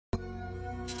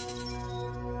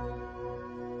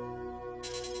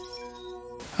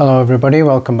Hello everybody,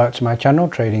 welcome back to my channel,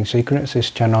 Trading Secrets.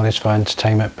 This channel is for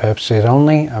entertainment purposes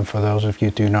only, and for those of you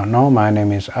who do not know, my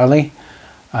name is Ali.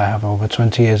 I have over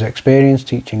 20 years experience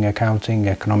teaching accounting,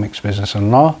 economics, business and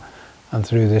law, and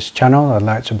through this channel I'd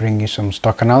like to bring you some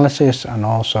stock analysis and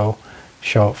also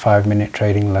short 5-minute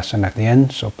trading lesson at the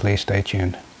end, so please stay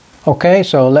tuned. Okay,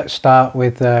 so let's start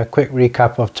with a quick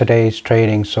recap of today's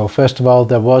trading. So first of all,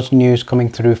 there was news coming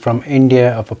through from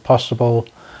India of a possible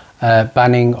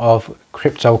banning of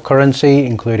cryptocurrency,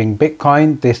 including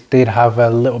Bitcoin. This did have a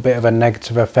little bit of a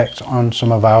negative effect on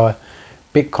some of our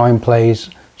Bitcoin plays,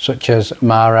 such as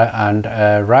Mara and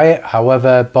Riot.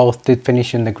 However, both did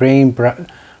finish in the green.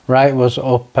 Riot was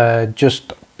up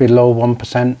just below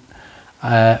 1%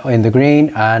 in the green,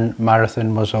 and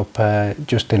Marathon was up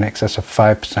just in excess of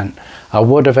 5%. I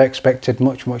would have expected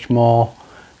much more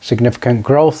significant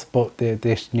growth, but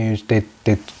this news did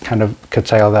kind of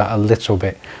curtail that a little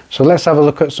bit. So let's have a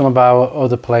look at some of our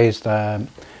other plays that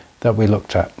we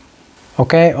looked at.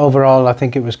 Okay, overall I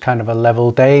think it was kind of a level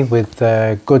day with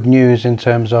good news in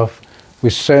terms of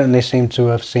we certainly seem to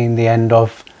have seen the end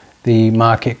of the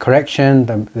market correction,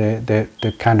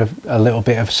 the kind of a little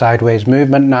bit of sideways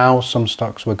movement now. Some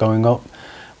stocks were going up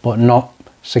but not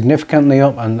significantly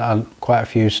up, and quite a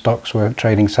few stocks were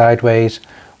trading sideways,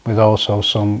 with also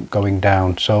some going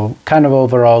down. So kind of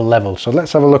overall level. So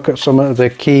let's have a look at some of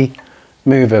the key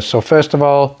movers. So first of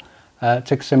all,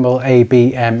 ticker symbol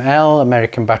ABML,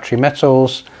 American Battery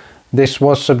Metals. This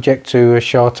was subject to a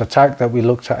short attack that we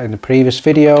looked at in the previous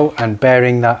video, and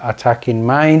bearing that attack in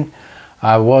mind,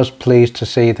 I was pleased to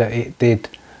see that it did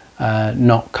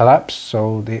not collapse.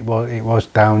 So it was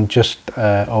down just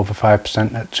over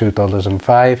 5% at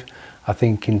 $2.05. I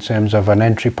think in terms of an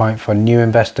entry point for new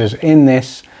investors in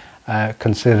this,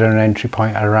 consider an entry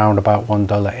point around about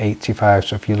 $1.85.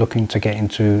 So if you're looking to get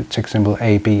into ticker symbol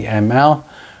ABML,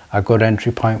 a good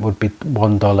entry point would be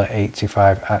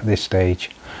 $1.85 at this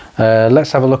stage.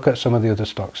 Let's have a look at some of the other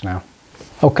stocks now.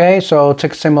 Okay, so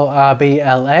ticker symbol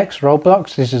RBLX,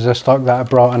 Roblox. This is a stock that I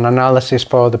brought an analysis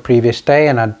for the previous day,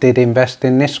 and I did invest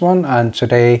in this one, and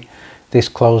today this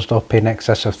closed up in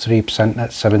excess of 3%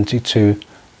 at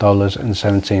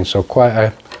 $72.17. So quite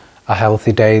a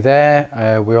healthy day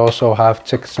there. We also have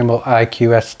ticker symbol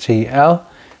IQSTL.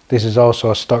 This is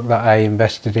also a stock that I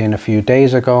invested in a few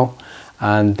days ago,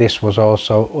 and this was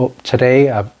also up today,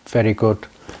 a very good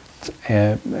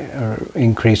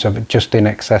increase of just in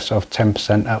excess of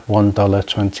 10% at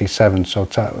 $1.27. so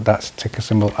that's ticker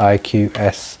symbol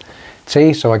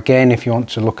IQST. So again, if you want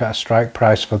to look at a strike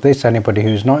price for this, anybody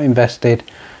who's not invested,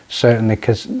 certainly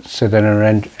consider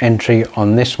an entry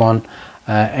on this one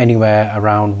anywhere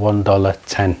around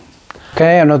 $1.10.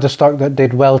 Okay, another stock that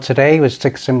did well today was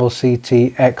ticker symbol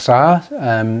CTXR,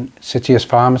 Citius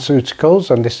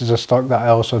Pharmaceuticals, and this is a stock that I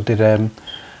also did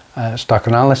stock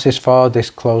analysis for. This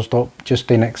closed up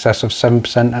just in excess of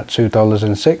 7% at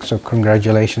 $2.06. So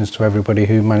congratulations to everybody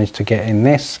who managed to get in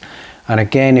this. And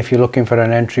again, if you're looking for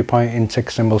an entry point in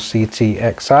ticker symbol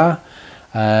CTXR,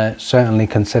 certainly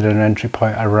consider an entry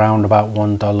point around about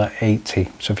 $1.80.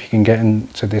 So if you can get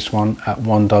into this one at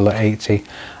 $1.80.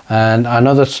 And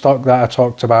another stock that I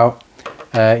talked about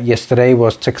yesterday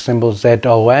was ticker symbol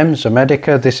ZOM,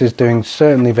 Zomedica. This is doing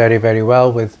certainly very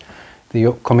well with the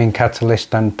upcoming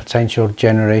catalyst and potential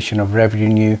generation of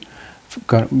revenue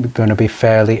going to be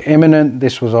fairly imminent.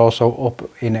 This was also up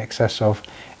in excess of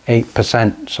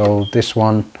 8%. So this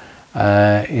one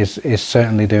is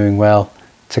certainly doing well.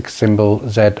 Ticker symbol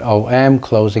ZOM,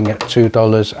 closing at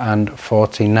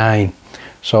 $2.49.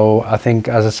 So I think,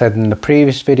 as I said in the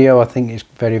previous video, I think it's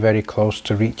very close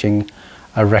to reaching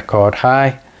a record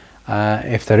high.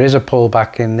 If there is a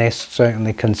pullback in this,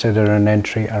 certainly consider an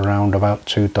entry around about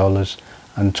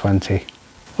 $2.20.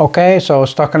 Okay, so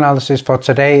stock analysis for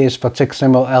today is for ticker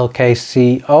symbol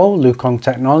LKCO Luokung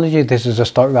Technology. This is a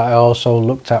stock that I also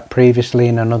looked at previously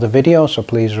in another video, so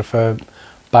please refer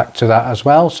back to that as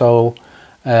well. So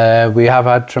we have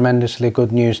had tremendously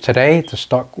good news today. The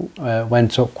stock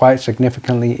went up quite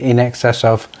significantly in excess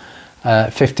of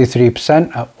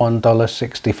 53% at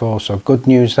 $1.64. So good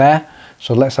news there.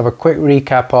 So let's have a quick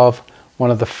recap of one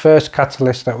of the first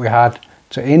catalysts that we had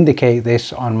to indicate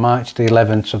this on March the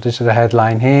 11th. So this is a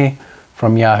headline here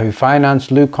from Yahoo Finance.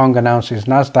 Luokung announces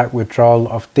Nasdaq withdrawal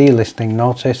of delisting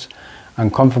notice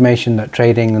and confirmation that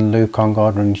trading in Luokung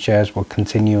ordinary shares will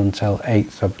continue until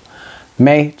 8th of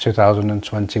May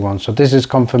 2021. So this is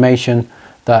confirmation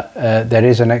that there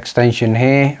is an extension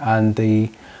here, and the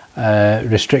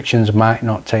restrictions might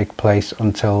not take place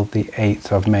until the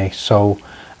 8th of May. So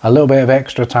a little bit of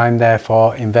extra time there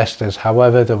for investors.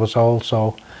 However, there was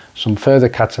also some further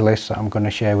catalysts that I'm going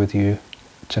to share with you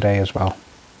today as well.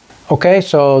 Okay,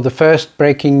 so the first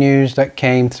breaking news that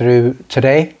came through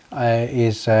today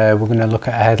is we're going to look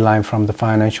at a headline from the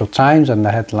Financial Times, and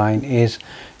the headline is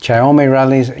Xiaomi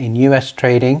rallies in US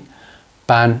trading,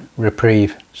 ban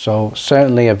reprieve. So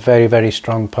certainly a very, very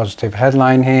strong positive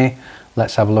headline here.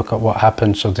 Let's have a look at what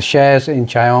happened. So the shares in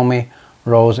Xiaomi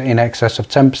rose in excess of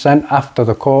 10% after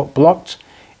the court blocked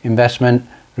investment,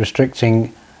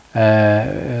 restricting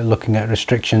looking at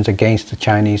restrictions against the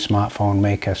Chinese smartphone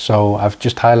maker. So I've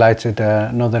just highlighted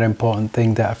another important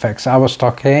thing that affects our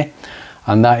stock here,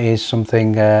 and that is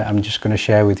something I'm just going to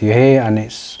share with you here, and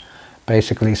it's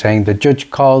basically saying the judge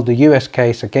called the US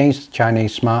case against the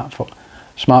Chinese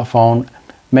smartphone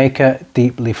maker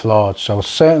deeply flawed. So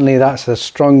certainly that's a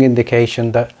strong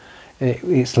indication that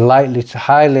it's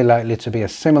highly likely to be a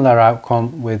similar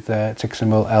outcome with ticker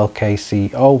symbol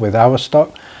LKCO with our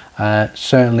stock.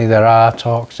 Certainly there are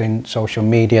talks in social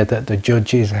media that the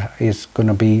judge is going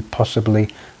to be possibly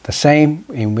the same,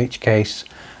 in which case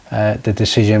the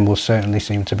decision will certainly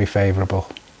seem to be favourable.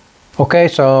 Okay,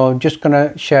 so I'm just going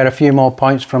to share a few more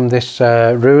points from this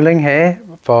ruling here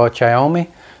for Xiaomi.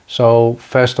 So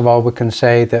first of all, we can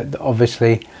say that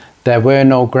obviously there were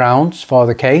no grounds for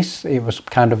the case. It was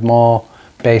kind of more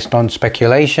based on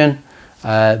speculation.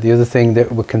 The other thing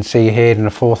that we can see here in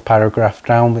the fourth paragraph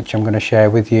down, which I'm going to share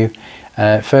with you,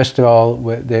 first of all,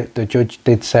 the judge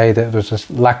did say that there was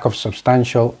a lack of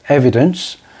substantial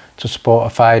evidence to support a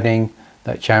finding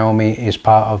that Xiaomi is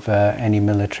part of any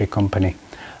military company.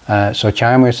 So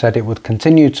Xiaomi said it would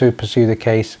continue to pursue the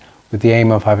case with the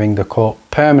aim of having the court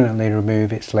permanently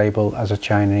remove its label as a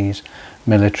Chinese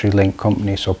military linked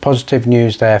company. So positive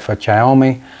news there for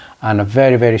Xiaomi, and a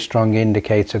very, very strong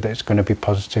indicator that it's going to be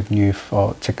positive news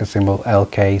for ticker symbol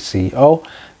LKCO.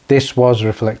 This was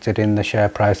reflected in the share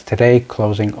price today,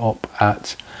 closing up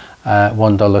at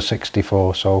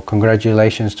 $1.64. So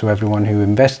congratulations to everyone who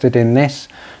invested in this.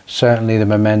 Certainly the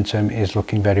momentum is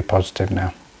looking very positive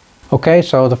now. Okay,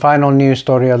 so the final news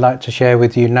story I'd like to share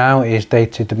with you now is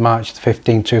dated March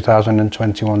 15,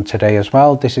 2021 today as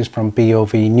well. This is from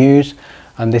BOV News,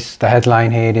 and this, the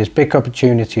headline here is Big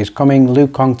Opportunity is Coming,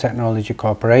 Luokung Technology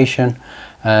Corporation.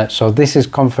 So this is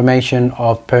confirmation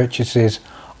of purchases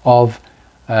of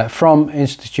from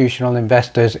institutional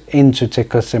investors into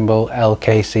ticker symbol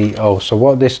LKCO. So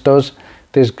what this does,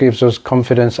 this gives us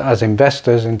confidence as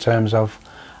investors in terms of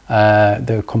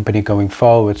the company going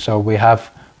forward. So we have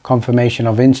confirmation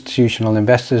of institutional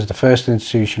investors. The first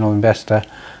institutional investor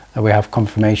that we have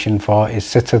confirmation for is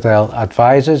Citadel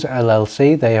Advisors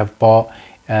LLC. They have bought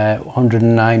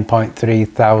 109.3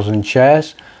 thousand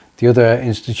shares. The other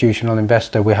institutional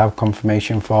investor we have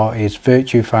confirmation for is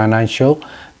Virtue Financial.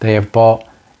 They have bought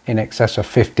in excess of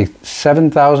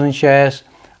 57,000 shares.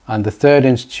 And the third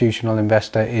institutional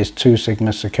investor is Two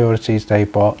Sigma Securities. They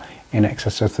bought in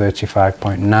excess of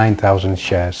 35.9 thousand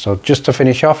shares. So just to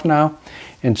finish off now,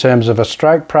 in terms of a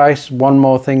strike price, one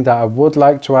more thing that I would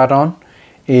like to add on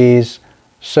is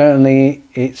certainly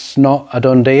it's not a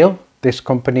done deal. This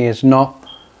company is not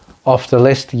off the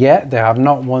list yet. They have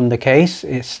not won the case.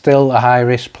 It's still a high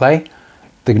risk play.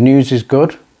 The news is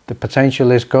good, the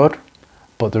potential is good,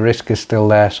 but the risk is still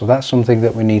there. So that's something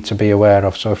that we need to be aware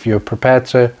of. So if you're prepared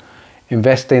to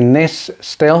invest in this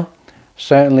still,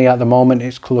 certainly at the moment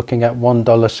it's looking at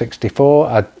 $1.64.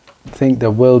 I think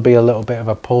there will be a little bit of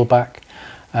a pullback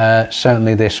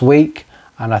certainly this week,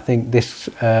 and I think this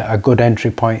a good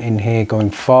entry point in here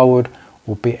going forward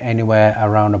will be anywhere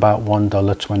around about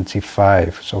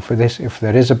 $1.25. So for this, if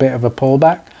there is a bit of a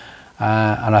pullback,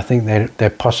 and I think there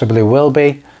possibly will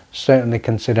be, certainly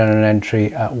consider an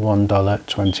entry at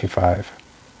 $1.25.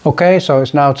 Okay, so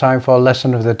it's now time for a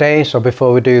lesson of the day. So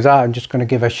before we do that, I'm just going to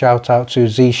give a shout out to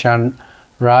Zishan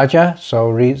Raja.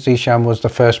 So Zishan was the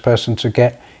first person to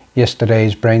get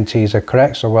yesterday's brain teaser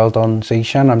correct, so well done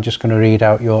Zishan. I'm just going to read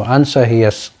out your answer. He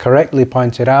has correctly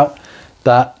pointed out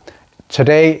that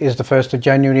today is the 1st of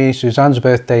January, Suzanne's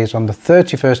birthday is on the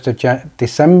 31st of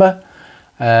December.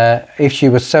 If she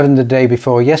was 7 the day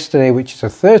before yesterday, which is the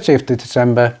 30th of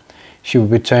December, she will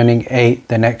be turning 8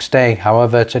 the next day.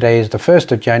 However, today is the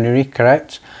 1st of January,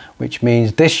 correct, which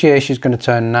means this year she's going to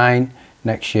turn 9,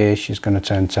 next year she's going to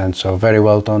turn 10. So very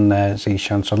well done there,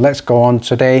 Zishan. So let's go on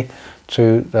today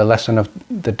to the lesson of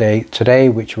the day today,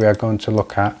 which we are going to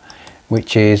look at,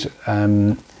 which is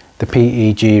the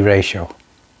PEG ratio.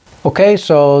 Okay,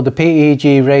 so the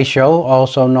PEG ratio,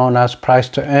 also known as price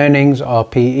to earnings or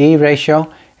PE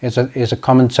ratio, is a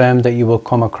common term that you will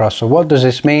come across. So what does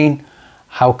this mean?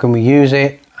 How can we use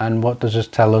it? And what does this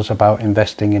tell us about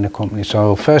investing in a company?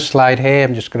 So first slide here,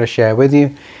 I'm just going to share with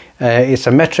you. It's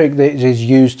a metric that is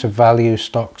used to value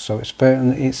stocks. So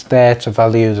it's there to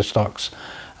value the stocks.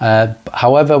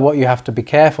 However, what you have to be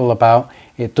careful about,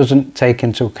 it doesn't take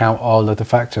into account all of the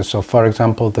factors. So for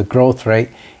example, the growth rate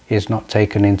is not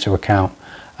taken into account.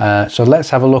 So let's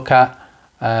have a look at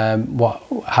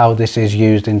how this is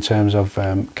used in terms of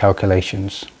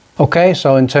calculations. Okay,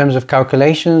 so in terms of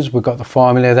calculations, we've got the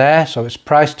formula there. So it's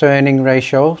price to earning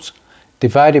ratios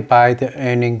divided by the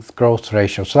earnings growth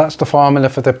ratio. So that's the formula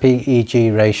for the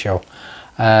PEG ratio.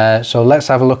 So let's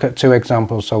have a look at two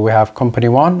examples. So we have company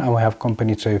 1 and we have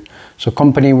company 2. So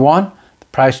company 1, the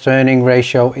price to earning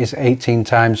ratio is 18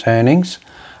 times earnings.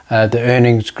 The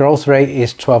earnings growth rate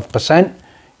is 12%.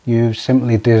 You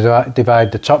simply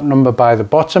divide the top number by the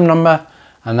bottom number,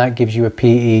 and that gives you a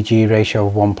PEG ratio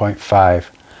of 1.5.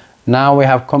 Now we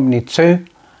have company 2,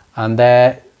 and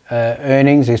their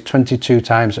earnings is 22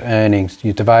 times earnings.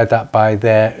 You divide that by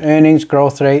their earnings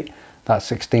growth rate, that's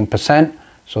 16%.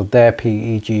 So their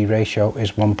PEG ratio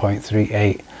is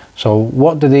 1.38. So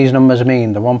what do these numbers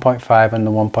mean, the 1.5 and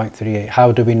the 1.38?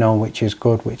 How do we know which is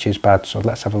good, which is bad? So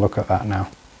let's have a look at that now.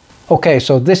 Okay,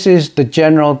 so this is the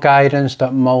general guidance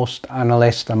that most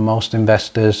analysts and most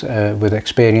investors with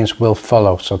experience will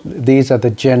follow. So these are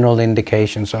the general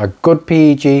indications. So a good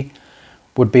PEG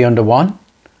would be under 1,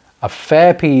 a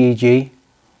fair PEG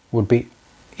would be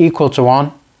equal to 1,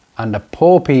 and a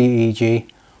poor PEG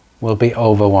will be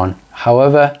over 1.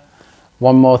 However,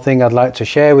 one more thing I'd like to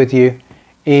share with you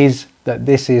is that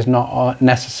this is not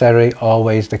necessarily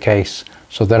always the case.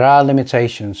 So there are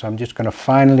limitations. So I'm just going to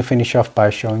finally finish off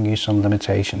by showing you some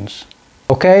limitations.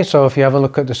 Okay, so if you have a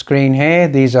look at the screen here,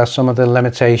 these are some of the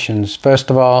limitations. First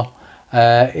of all,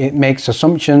 it makes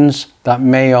assumptions that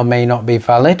may or may not be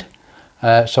valid.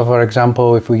 So for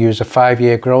example, if we use a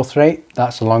 5-year growth rate,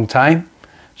 that's a long time.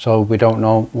 So we don't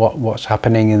know what's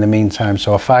happening in the meantime.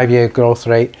 So a 5-year growth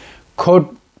rate could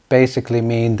basically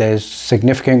mean there's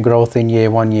significant growth in year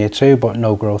 1, year 2, but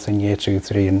no growth in year 2,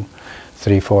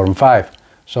 3, 4 and 5.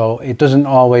 So it doesn't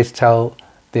always tell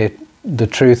the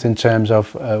truth in terms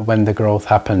of when the growth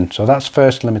happened. So that's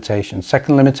first limitation.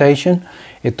 Second limitation,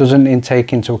 it doesn't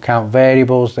take into account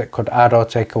variables that could add or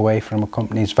take away from a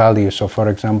company's value. So for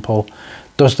example,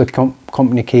 does the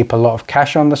company keep a lot of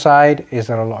cash on the side? Is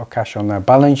there a lot of cash on their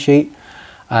balance sheet?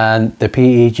 And the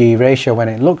PEG ratio, when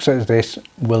it looks at this,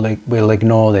 will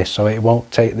ignore this. So it won't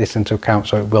take this into account,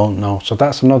 so it won't know. So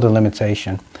that's another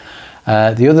limitation.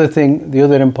 The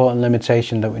other important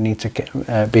limitation that we need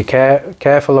to be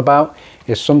careful about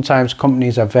is sometimes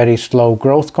companies are very slow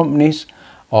growth companies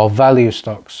or value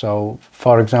stocks. So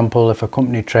for example, if a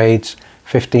company trades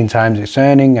 15 times its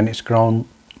earning and it's grown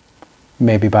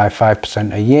maybe by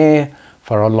 5% a year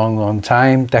for a long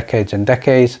time, decades and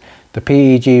decades, the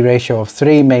PEG ratio of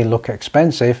 3 may look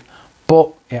expensive, but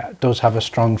it does have a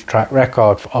strong track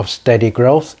record of steady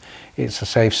growth. It's a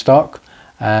safe stock.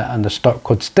 And the stock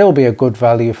could still be a good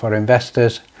value for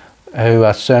investors who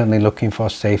are certainly looking for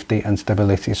safety and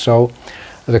stability. So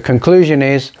the conclusion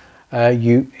is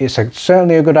it's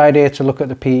certainly a good idea to look at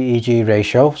the PEG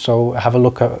ratio. So have a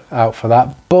look out for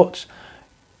that, but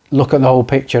look at the whole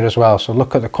picture as well. So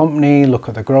look at the company, look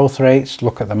at the growth rates,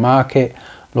 look at the market,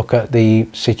 look at the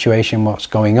situation, what's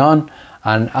going on.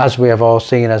 And as we have all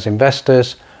seen as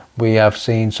investors, we have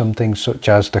seen something such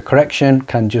as the correction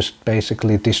can just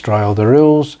basically destroy all the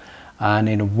rules, and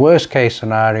in a worst case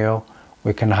scenario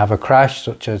we can have a crash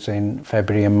such as in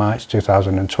February and March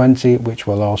 2020, which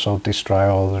will also destroy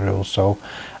all the rules. So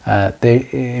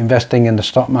investing in the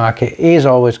stock market is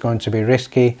always going to be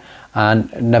risky, and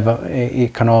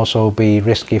it can also be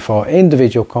risky for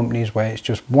individual companies where it's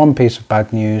just one piece of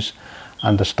bad news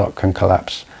and the stock can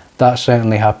collapse. That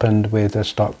certainly happened with a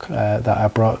stock that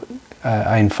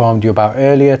I informed you about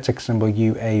earlier, ticker symbol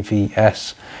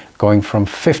UAVS, going from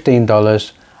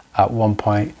 $15 at one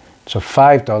point to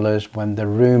 $5 when the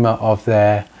rumor of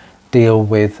their deal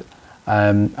with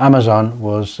Amazon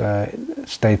was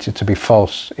stated to be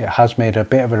false. It has made a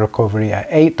bit of a recovery at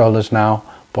 $8 now,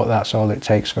 but that's all it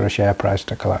takes for a share price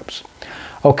to collapse.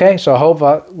 Okay, so I hope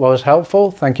that was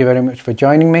helpful. Thank you very much for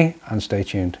joining me, and stay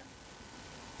tuned.